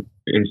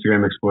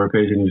Instagram Explore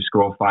page and you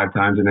scroll 5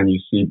 times, and then you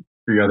see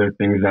 3 other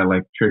things that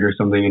like trigger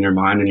something in your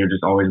mind, and you're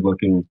just always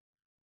looking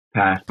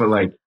past. But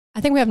like, I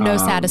think we have no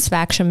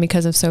satisfaction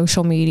because of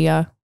social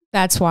media.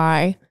 That's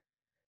why.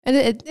 And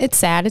it's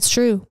sad. It's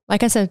true.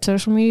 Like I said,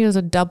 social media is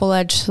a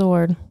double-edged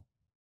sword.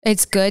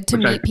 It's good to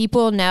meet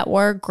people,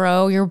 network,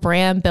 grow your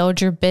brand,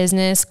 build your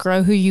business,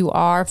 grow who you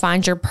are,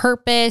 find your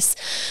purpose,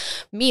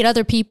 meet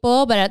other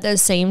people. But at the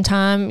same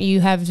time,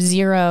 you have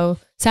zero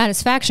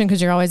satisfaction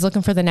because you're always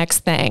looking for the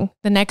next thing,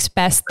 the next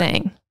best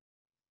thing.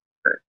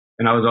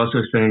 And I was also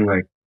saying,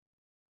 like,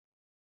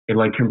 it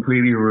like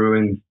completely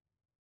ruins,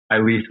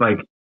 at least like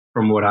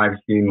from what I've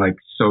seen, like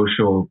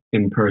social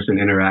in-person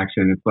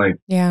interaction. It's like,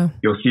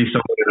 you'll see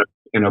someone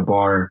in a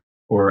bar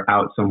or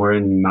out somewhere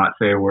and not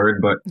say a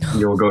word, but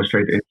you'll go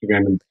straight to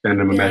Instagram and send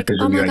them a message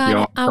and be like,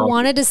 "Yo, I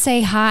wanted to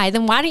say hi."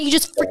 Then why don't you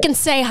just freaking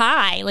say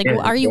hi? Like,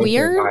 are you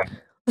weird?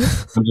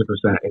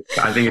 100%.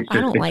 I think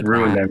it's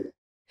ruined everything.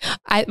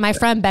 My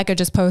friend Becca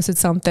just posted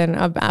something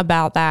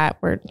about that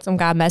where some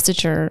guy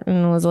messaged her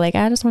and was like,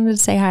 I just wanted to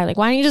say hi. Like,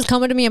 why don't you just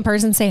come to me in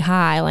person and say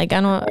hi? Like, I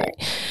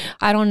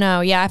don't know.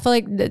 Yeah, I feel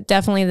like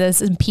definitely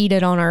this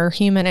impeded on our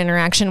human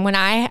interaction. When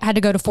I had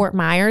to go to Fort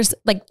Myers,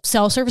 like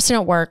cell service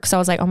didn't work. So I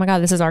was like, oh my God,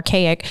 this is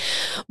archaic.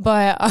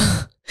 But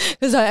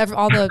because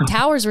all the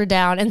towers were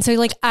down. And so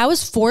like I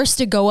was forced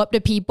to go up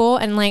to people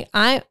and like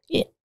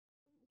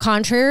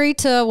contrary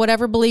to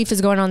whatever belief is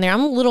going on there,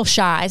 I'm a little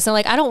shy. So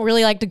like, I don't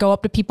really like to go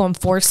up to people and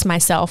force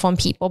myself on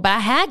people, but I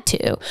had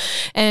to.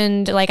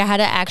 And like, I had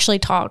to actually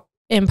talk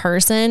in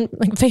person,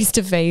 like face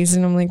to face.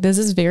 And I'm like, this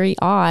is very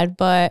odd,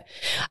 but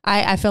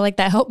I feel like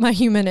that helped my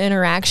human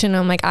interaction.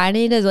 I'm like, I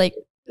need to like,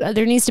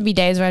 there needs to be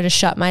days where I just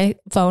shut my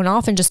phone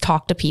off and just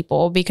talk to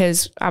people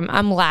because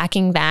I'm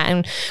lacking that.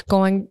 And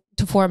going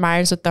to Fort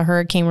Myers with the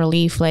hurricane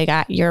relief, like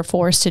you're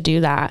forced to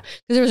do that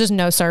because there was just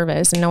no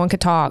service and no one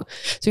could talk.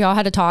 So y'all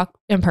had to talk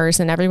in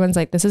person. Everyone's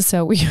like, this is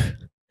so weird.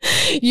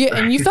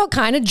 And you felt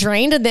kind of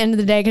drained at the end of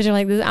the day because you're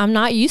like, I'm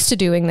not used to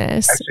doing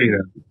this. Actually,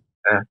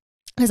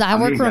 because I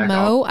work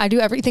remote. I do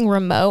everything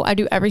remote. I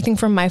do everything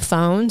from my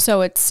phone.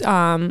 So it's,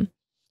 so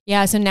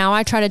now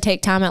I try to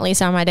take time at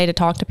least on my day to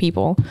talk to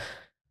people.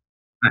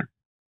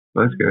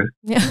 That's good.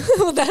 Yeah,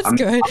 well, that's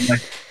good.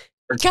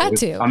 Got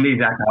to. I'm the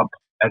exact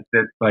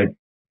opposite. Like,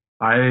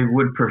 I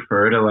would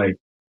prefer to like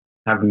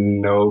have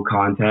no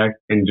contact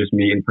and just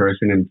meet in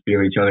person and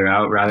feel each other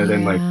out rather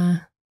than like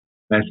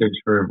message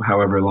for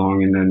however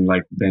long and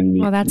then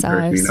meet. Well, that's in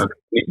person. us.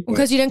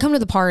 Because you didn't come to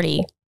the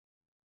party.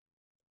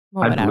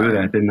 Well, I blew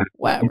that, didn't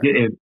I?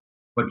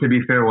 But to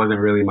be fair, it wasn't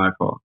really my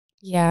fault.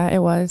 Yeah, it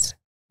was.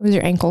 It was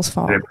your ankle's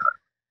fault. It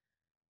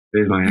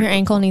is my ankle. Your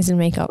ankle needs to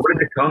make up. Where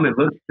did it come? It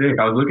looks sick.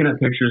 I was looking at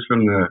pictures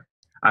from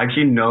I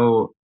actually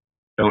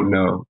don't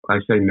know. I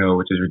say no,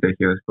 which is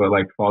ridiculous, but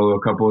like follow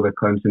a couple of the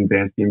Clemson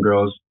dance team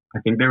girls. I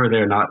think they were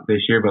there not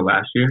this year, but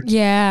last year.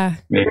 Yeah.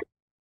 Maybe.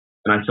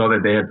 And I saw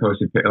that they had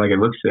posted, like, it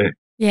looks sick.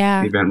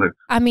 Yeah. The event looks.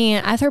 I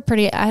mean, I throw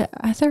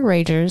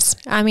ragers.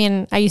 I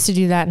mean, I used to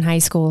do that in high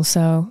school.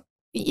 So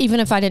even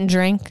if I didn't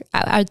drink,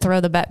 I'd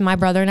throw my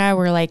brother and I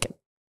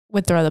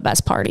would throw the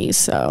best parties.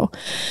 So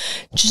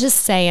just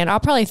saying, I'll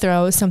probably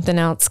throw something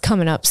else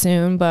coming up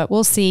soon, but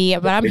we'll see.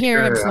 But I'm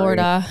here in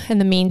Florida in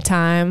the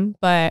meantime,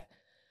 but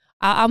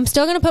I'm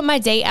still going to put my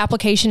date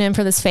application in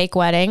for this fake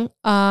wedding.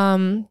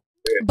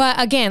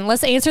 But again,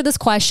 let's answer this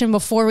question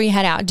before we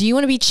head out. Do you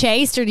want to be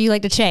chased or do you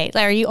like to chase?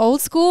 Like, are you old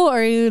school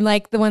or are you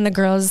like the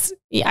girls,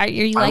 are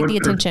you like the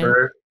attention?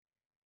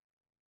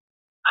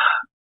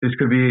 This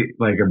could be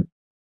like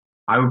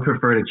I would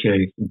prefer to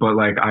chase, but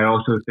like, I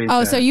also think.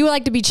 Oh, so you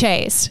like to be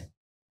chased?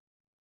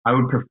 I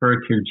would prefer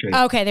to chase.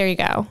 Okay, there you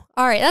go.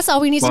 All right. That's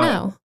all we need to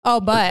know. Oh,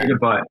 but. There's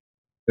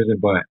a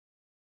but.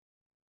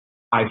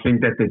 I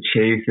think that the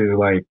chase is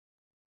like,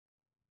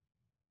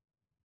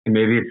 and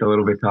maybe it's a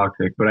little bit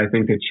toxic, but I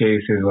think the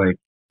chase is like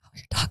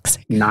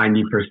toxic.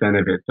 90%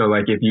 of it. So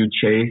like if you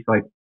chase,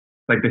 like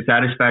the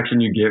satisfaction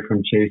you get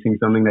from chasing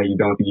something that you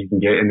don't think you can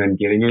get and then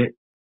getting it,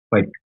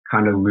 like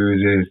kind of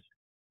loses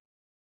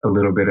a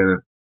little bit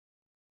of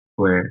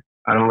flair.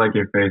 I don't like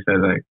your face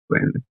as I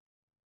explain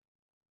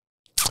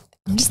it.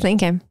 I'm just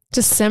thinking,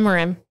 just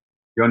simmering.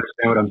 You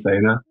understand what I'm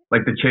saying though?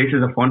 Like the chase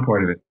is a fun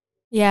part of it.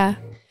 Yeah.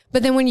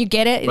 But then when you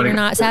get it, you're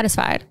not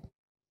satisfied.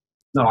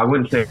 No, I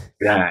wouldn't say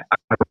that.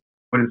 I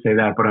wouldn't say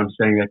that, but I'm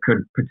saying that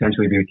could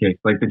potentially be the case.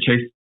 Like the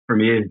chase for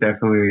me is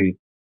definitely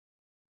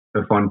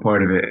the fun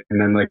part of it.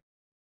 And then like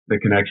the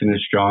connection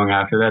is strong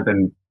after that,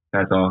 then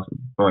that's awesome.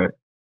 But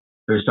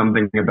there's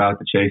something about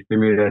the chase to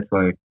me that's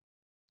like,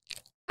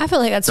 I feel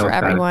like that's for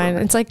everyone.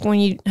 It's like when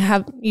you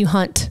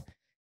hunt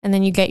and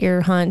then you get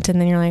your hunt and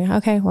then you're like,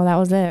 okay, well that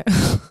was it.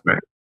 Right.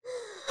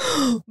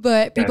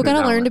 But people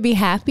gotta learn to be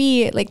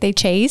happy. Like you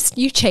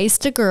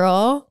chased a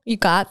girl, you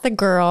got the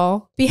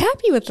girl, be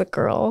happy with the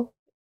girl.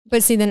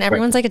 But see, then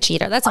everyone's like a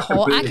cheater. That's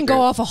I can go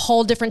off a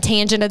whole different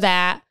tangent of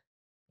that.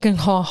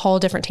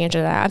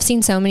 I've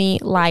seen so many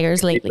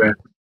liars lately.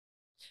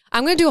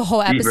 I'm going to do a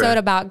whole episode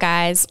about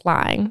guys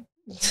lying.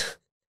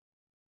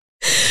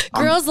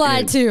 Girls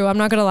lie too. I'm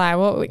not going to lie.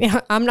 Well,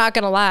 I'm not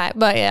going to lie,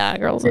 but yeah,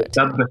 girls lie too.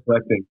 Stop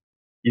deflecting.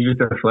 You're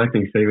just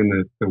deflecting,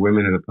 saving the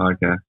women of the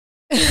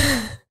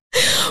podcast.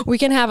 We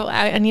can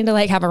I need to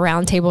like have a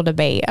roundtable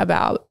debate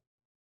about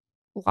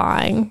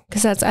lying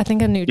because that's, I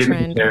think, a new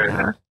trend.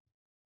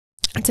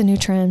 It's a new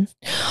trend.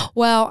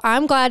 Well,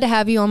 I'm glad to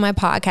have you on my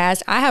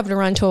podcast. I have to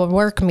run to a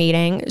work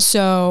meeting.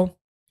 So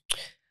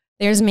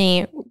there's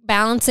me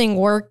balancing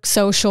work,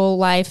 social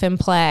life, and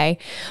play.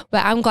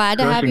 But I'm glad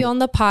to have you on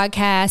the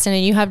podcast.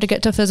 And you have to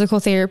get to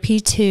physical therapy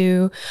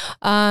too.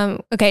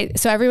 Okay.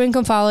 So everyone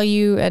can follow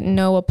you at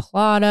Noah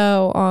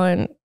Pilato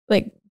on,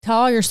 like, tell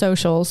all your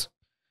socials.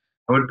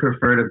 I would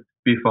prefer to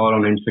be followed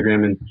on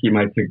Instagram and keep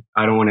my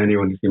I don't want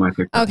anyone to see my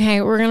TikTok.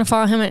 Okay, we're gonna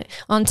follow him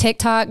on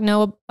TikTok,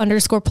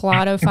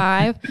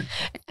 Noah_Pilato5,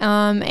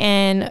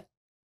 and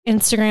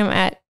Instagram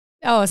at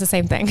it's the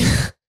same thing.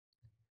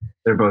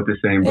 They're both the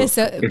same.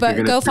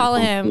 But go follow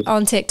him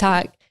on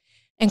TikTok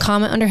and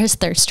comment under his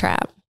thirst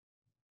trap.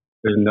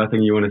 There's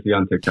nothing you want to see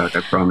on TikTok.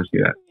 I promise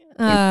you that.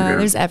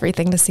 There's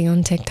everything to see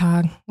on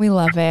TikTok. We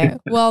love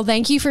it. Well,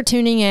 thank you for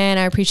tuning in.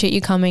 I appreciate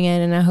you coming in,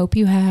 and I hope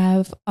you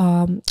have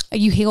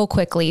you heal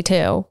quickly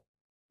too.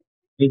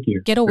 Thank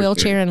you. Get a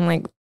wheelchair and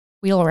like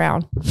wheel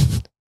around.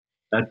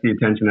 That's the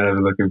attention that I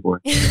was looking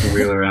for.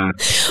 Wheel around.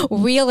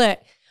 Wheel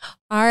it.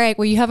 All right.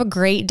 Well, you have a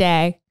great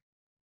day.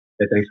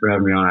 Yeah, thanks for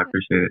having me on. I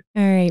appreciate it.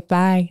 All right.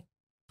 Bye.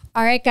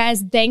 All right,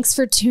 guys, thanks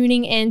for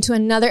tuning in to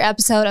another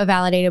episode of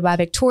Validated by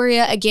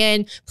Victoria.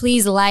 Again,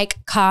 please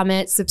like,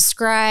 comment,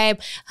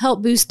 subscribe,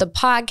 help boost the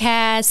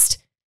podcast.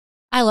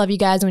 I love you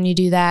guys when you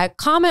do that.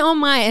 Comment on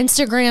my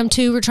Instagram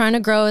too. We're trying to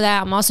grow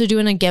that. I'm also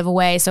doing a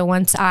giveaway. So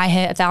once I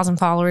hit 1,000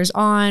 followers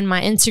on my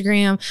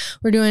Instagram,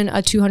 we're doing a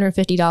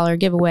 $250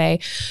 giveaway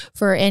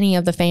for any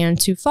of the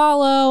fans who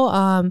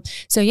follow.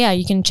 So yeah,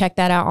 you can check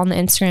that out on the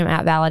Instagram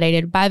at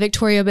Validated by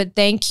Victoria. But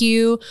thank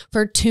you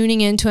for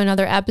tuning in to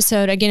another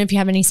episode. Again, if you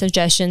have any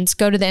suggestions,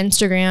 go to the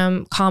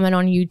Instagram, comment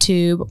on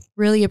YouTube.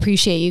 Really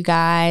appreciate you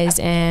guys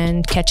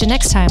and catch you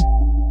next time.